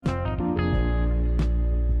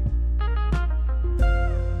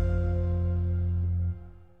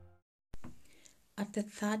At the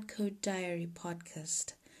Third Code Diary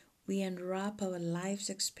podcast, we unwrap our life's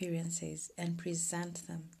experiences and present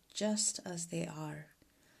them just as they are.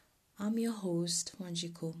 I'm your host,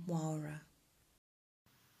 Wanjiko Mwaura.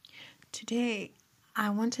 Today,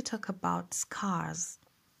 I want to talk about scars.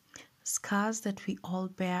 Scars that we all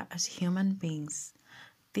bear as human beings.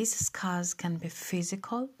 These scars can be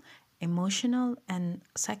physical, emotional, and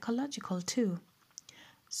psychological too.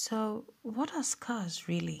 So, what are scars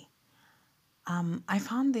really? I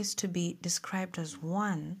found this to be described as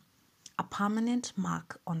one, a permanent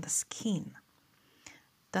mark on the skin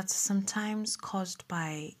that's sometimes caused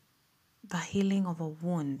by the healing of a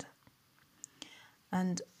wound,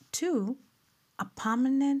 and two, a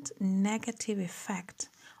permanent negative effect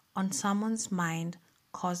on someone's mind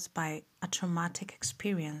caused by a traumatic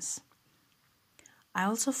experience. I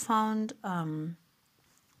also found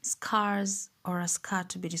scars or a scar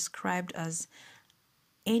to be described as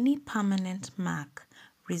any permanent mark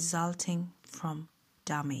resulting from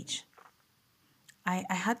damage. I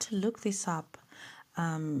had to look this up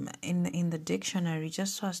in the dictionary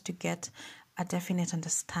just so as to get a definite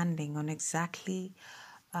understanding on exactly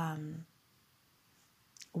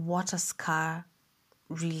what a scar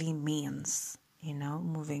really means,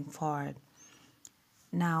 moving forward.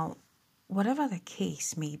 Now, whatever the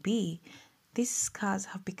case may be, these scars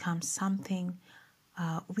have become something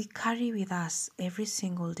we carry with us every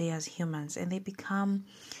single day as humans, and they become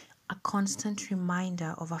a constant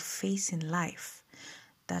reminder of a phase in life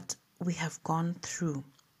that we have gone through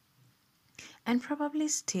and probably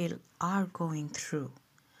still are going through.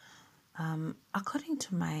 According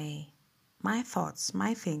to my thoughts,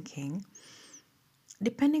 my thinking,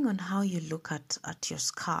 depending on how you look at your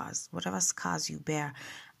scars, whatever scars you bear,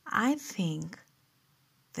 I think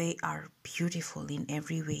they are beautiful in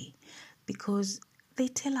every way because they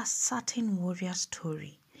tell a certain warrior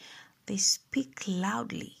story. They speak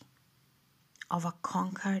loudly of a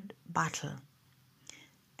conquered battle.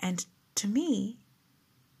 And to me,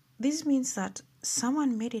 this means that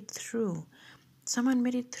someone made it through. Someone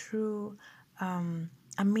made it through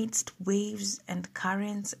amidst waves and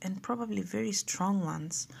currents, and probably very strong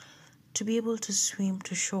ones, to be able to swim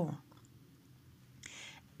to shore.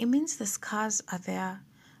 It means the scars are there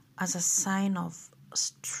as a sign of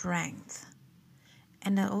strength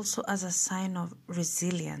and also as a sign of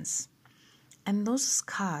resilience. And those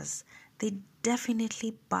scars, they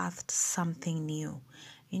definitely birthed something new,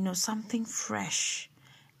 something fresh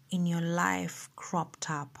in your life cropped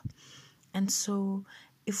up. And so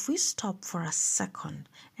if we stop for a second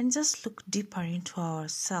and just look deeper into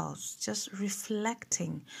ourselves, just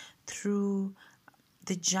reflecting through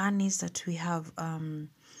the journeys that we have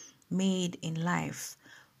made in life,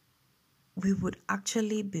 we would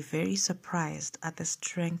actually be very surprised at the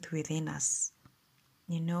strength within us.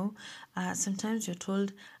 Sometimes you're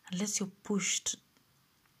told, unless you're pushed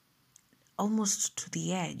almost to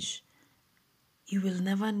the edge, you will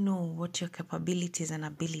never know what your capabilities and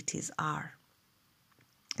abilities are.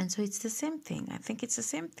 And so it's the same thing. I think it's the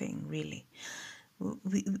same thing, really.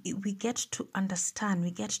 We get to understand,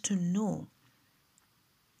 we get to know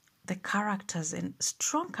the characters, and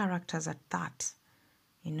strong characters at that,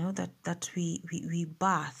 that we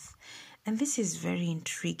birth. And this is very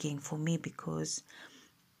intriguing for me because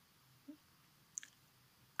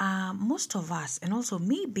most of us, and also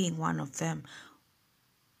me being one of them,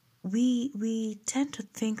 we tend to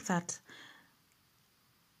think that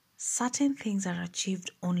certain things are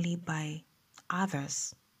achieved only by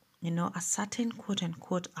others, a certain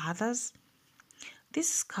quote-unquote others. These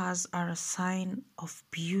scars are a sign of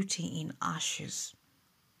beauty in ashes.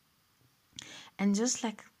 And just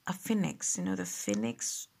like a phoenix, the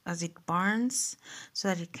phoenix, as it burns so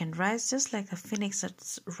that it can rise, just like a phoenix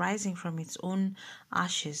that's rising from its own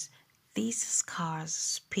ashes, these scars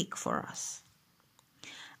speak for us.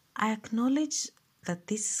 I acknowledge that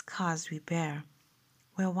these scars we bear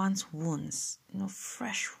were once wounds,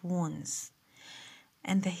 fresh wounds,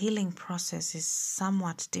 and the healing process is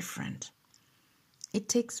somewhat different. It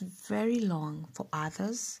takes very long for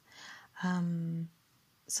others,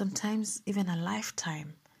 sometimes even a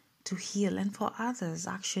lifetime to heal, and for others,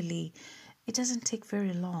 actually, it doesn't take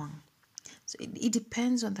very long. So it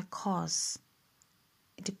depends on the cause.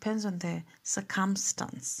 It depends on the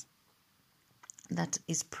circumstance that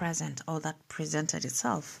is present or that presented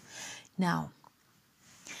itself. Now,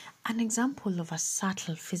 an example of a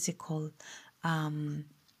subtle physical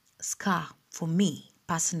scar for me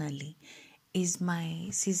personally is my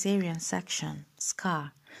cesarean section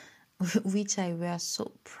scar, which I wear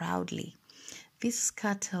so proudly. This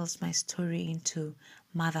scar tells my story into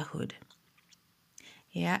motherhood.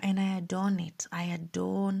 Yeah, and I adorn it. I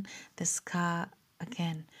adorn the scar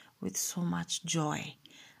again with so much joy,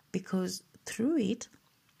 because through it,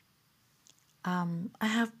 I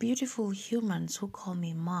have beautiful humans who call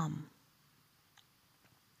me mom.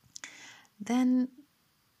 Then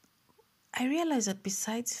I realized that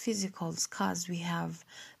besides physical scars, we have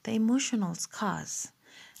the emotional scars.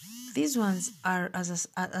 These ones are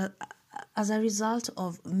as a result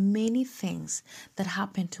of many things that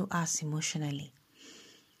happen to us emotionally.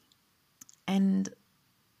 And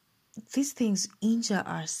these things injure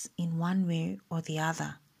us in one way or the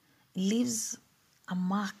other, leaves a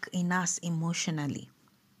mark in us emotionally.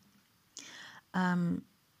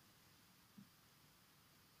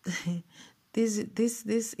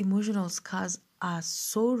 These emotional scars are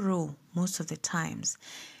so raw most of the times,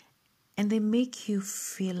 and they make you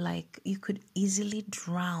feel like you could easily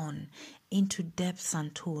drown into depths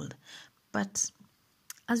untold. But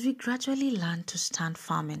as we gradually learn to stand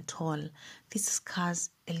firm and tall, these scars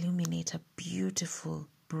illuminate a beautiful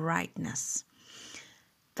brightness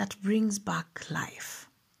that brings back life.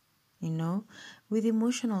 With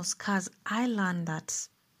emotional scars, I learned that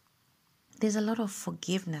there's a lot of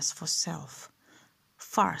forgiveness for self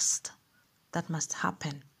first that must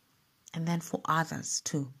happen, and then for others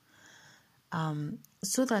too,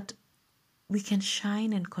 so that we can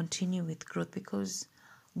shine and continue with growth, because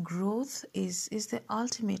growth is the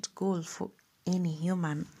ultimate goal for any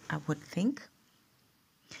human, I would think.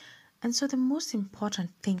 And so the most important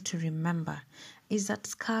thing to remember is that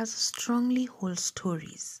scars strongly hold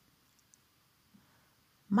stories.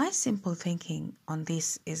 My simple thinking on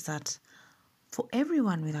this is that for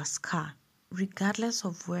everyone with a scar, regardless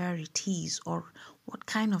of where it is or what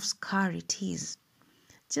kind of scar it is,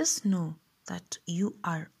 just know that you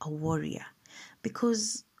are a warrior,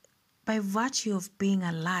 because by virtue of being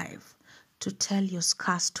alive to tell your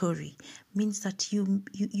scar story means that you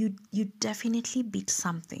definitely beat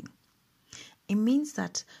something. It means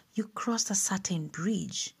that you crossed a certain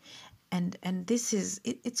bridge, and this is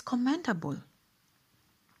it's commendable.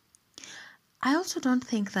 I also don't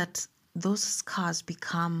think that those scars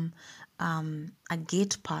become a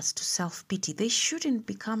gate pass to self-pity. They shouldn't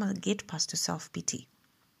become a gate pass to self-pity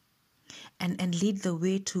and lead the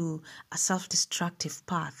way to a self-destructive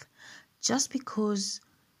path just because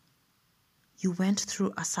you went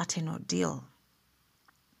through a certain ordeal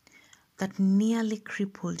that nearly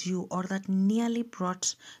crippled you or that nearly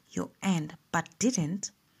brought your end but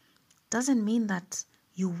didn't, doesn't mean that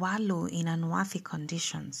you wallow in unworthy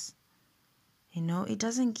conditions. It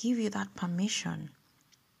doesn't give you that permission.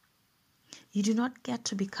 You do not get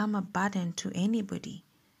to become a burden to anybody,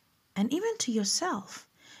 and even to yourself.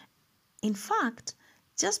 In fact,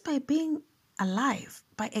 just by being alive,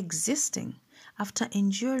 by existing, after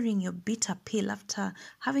enduring your bitter pill, after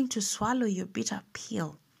having to swallow your bitter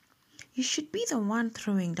pill, you should be the one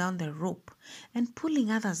throwing down the rope and pulling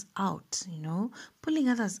others out, pulling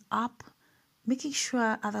others up, making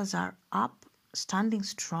sure others are up, standing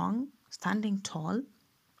strong, standing tall,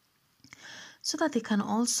 so that they can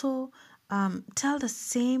also tell the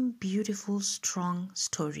same beautiful, strong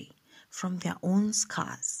story from their own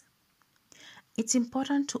scars. It's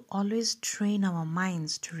important to always train our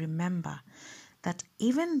minds to remember that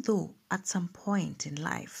even though at some point in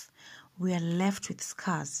life we are left with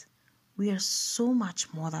scars, we are so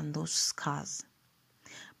much more than those scars,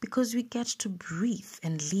 because we get to breathe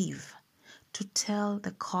and live to tell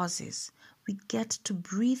the causes. We get to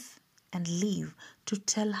breathe and live to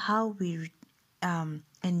tell how we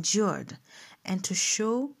endured and to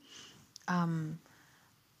show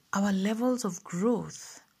our levels of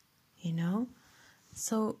growth,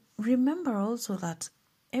 So remember also that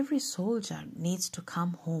every soldier needs to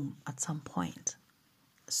come home at some point.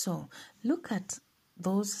 So look at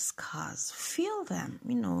those scars, feel them,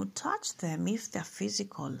 touch them if they're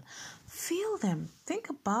physical, feel them, think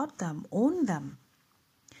about them, own them,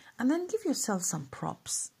 and then give yourself some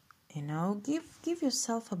props. Give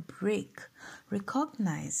yourself a break,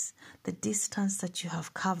 recognize the distance that you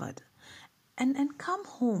have covered, and come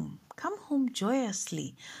home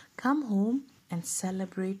joyously, come home and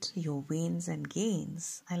celebrate your wins and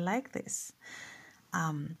gains. I like this,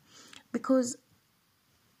 because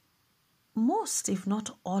most, if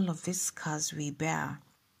not all, of these scars we bear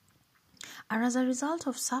are as a result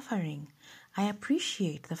of suffering. I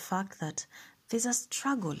appreciate the fact that there's a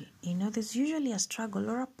struggle, there's usually a struggle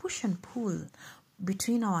or a push and pull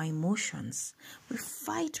between our emotions. We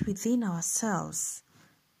fight within ourselves,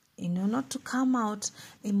 not to come out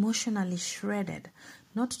emotionally shredded,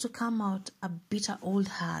 not to come out a bitter old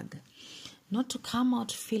hag, not to come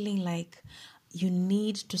out feeling like you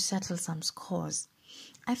need to settle some scores.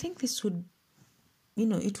 I think this would,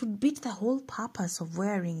 it would beat the whole purpose of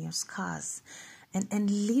wearing your scars and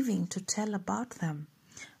living to tell about them.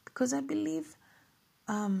 Because I believe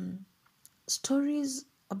stories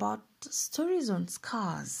on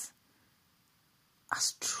scars are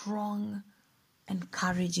strong,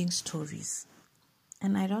 encouraging stories.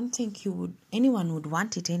 And I don't think anyone would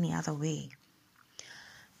want it any other way.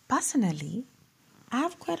 Personally, I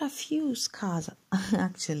have quite a few scars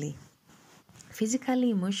actually. Physically,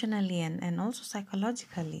 emotionally, and also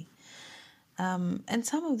psychologically. And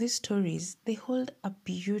some of these stories, they hold a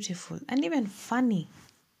beautiful and even funny.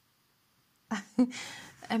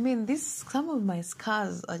 I mean, some of my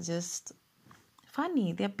scars are just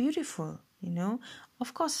funny. They're beautiful,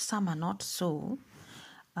 Of course, some are not so.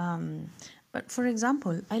 But for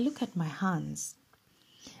example, I look at my hands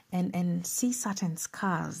and see certain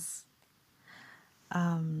scars.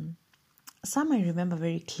 Some I remember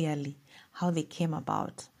very clearly how they came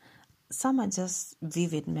about. Some are just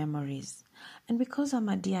vivid memories. And because I'm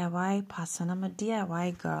a DIY person, I'm a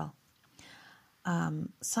DIY girl,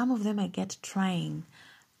 some of them I get trying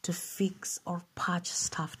to fix or patch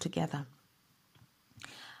stuff together.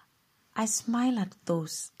 I smile at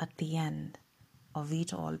those at the end of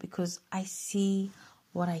it all because I see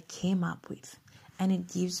what I came up with and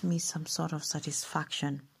it gives me some sort of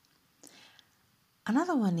satisfaction.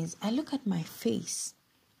 Another one is I look at my face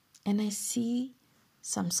and I see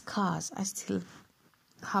some scars. I still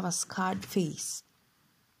have a scarred face.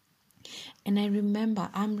 And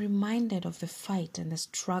I'm reminded of the fight and the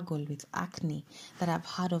struggle with acne that I've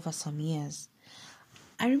had over some years.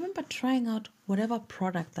 I remember trying out whatever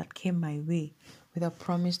product that came my way with a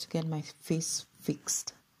promise to get my face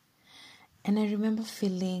fixed. And I remember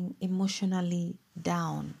feeling emotionally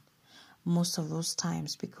down most of those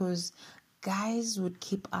times because guys would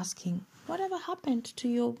keep asking, whatever happened to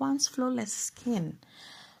your once flawless skin?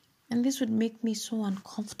 And this would make me so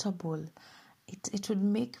uncomfortable. It would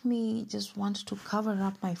make me just want to cover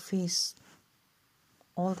up my face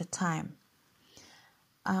all the time.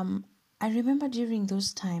 I remember during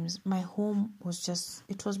those times, my home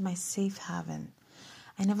it was my safe haven.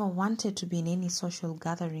 I never wanted to be in any social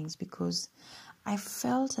gatherings because I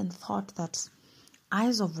felt and thought that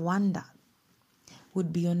eyes of wonder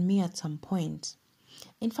would be on me at some point.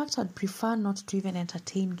 In fact, I'd prefer not to even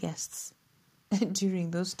entertain guests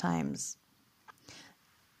during those times.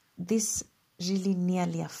 This really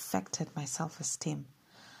nearly affected my self-esteem.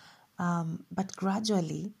 But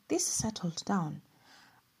gradually, this settled down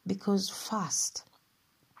because first,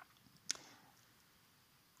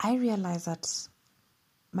 I realized that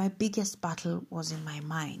my biggest battle was in my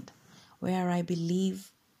mind, where I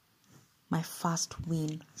believe my first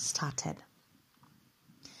win started.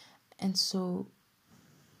 And so,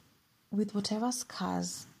 with whatever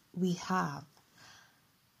scars we have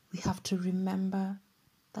to remember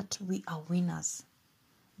that we are winners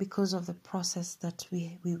because of the process that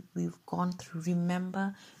we've gone through.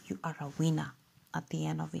 Remember, you are a winner at the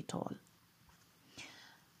end of it all.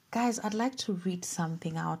 Guys, I'd like to read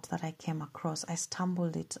something out that I came across. I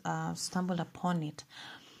stumbled upon it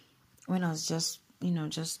when I was just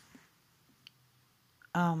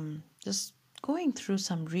going through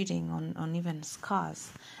some reading on even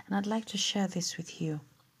scars, and I'd like to share this with you.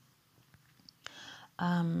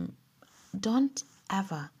 Don't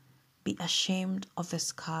ever be ashamed of the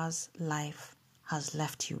scars life has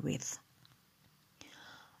left you with.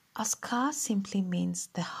 A scar simply means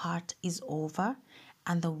the heart is over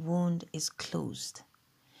and the wound is closed.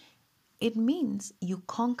 It means you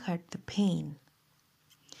conquered the pain.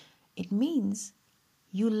 It means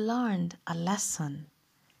you learned a lesson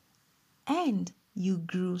and you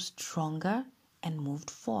grew stronger and moved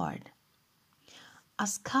forward. A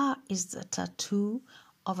scar is the tattoo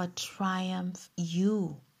of a triumph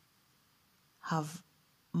you have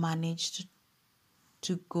managed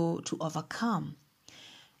to overcome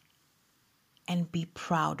and be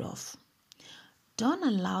proud of. Don't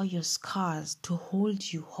allow your scars to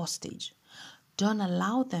hold you hostage. Don't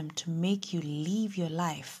allow them to make you live your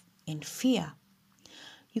life in fear.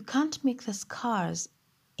 You can't make the scars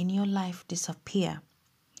in your life disappear,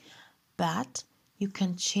 but you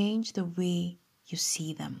can change the way you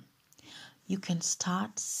see them. You can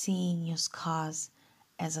start seeing your scars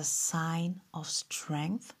as a sign of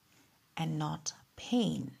strength and not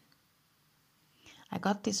pain. I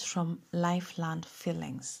got this from Life Learned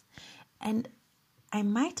Feelings. And I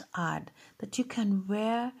might add that you can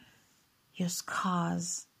wear your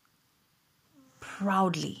scars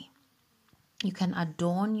proudly. You can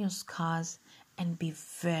adorn your scars and be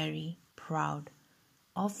very proud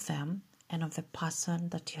of them and of the person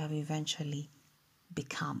that you have eventually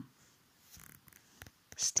become.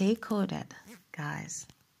 Stay coded, guys.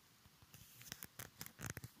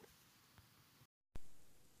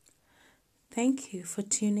 Thank you for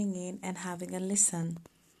tuning in and having a listen.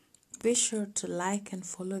 Be sure to like and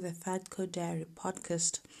follow the Third Code Diary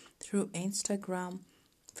podcast through Instagram,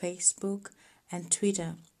 Facebook, and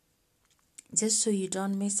Twitter, just so you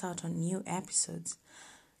don't miss out on new episodes.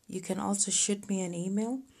 You can also shoot me an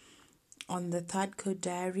email on the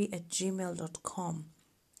thirdcodediary@gmail.com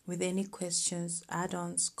with any questions,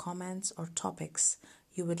 add-ons, comments, or topics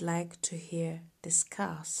you would like to hear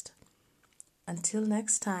discussed. Until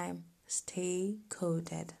next time, stay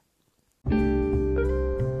coded.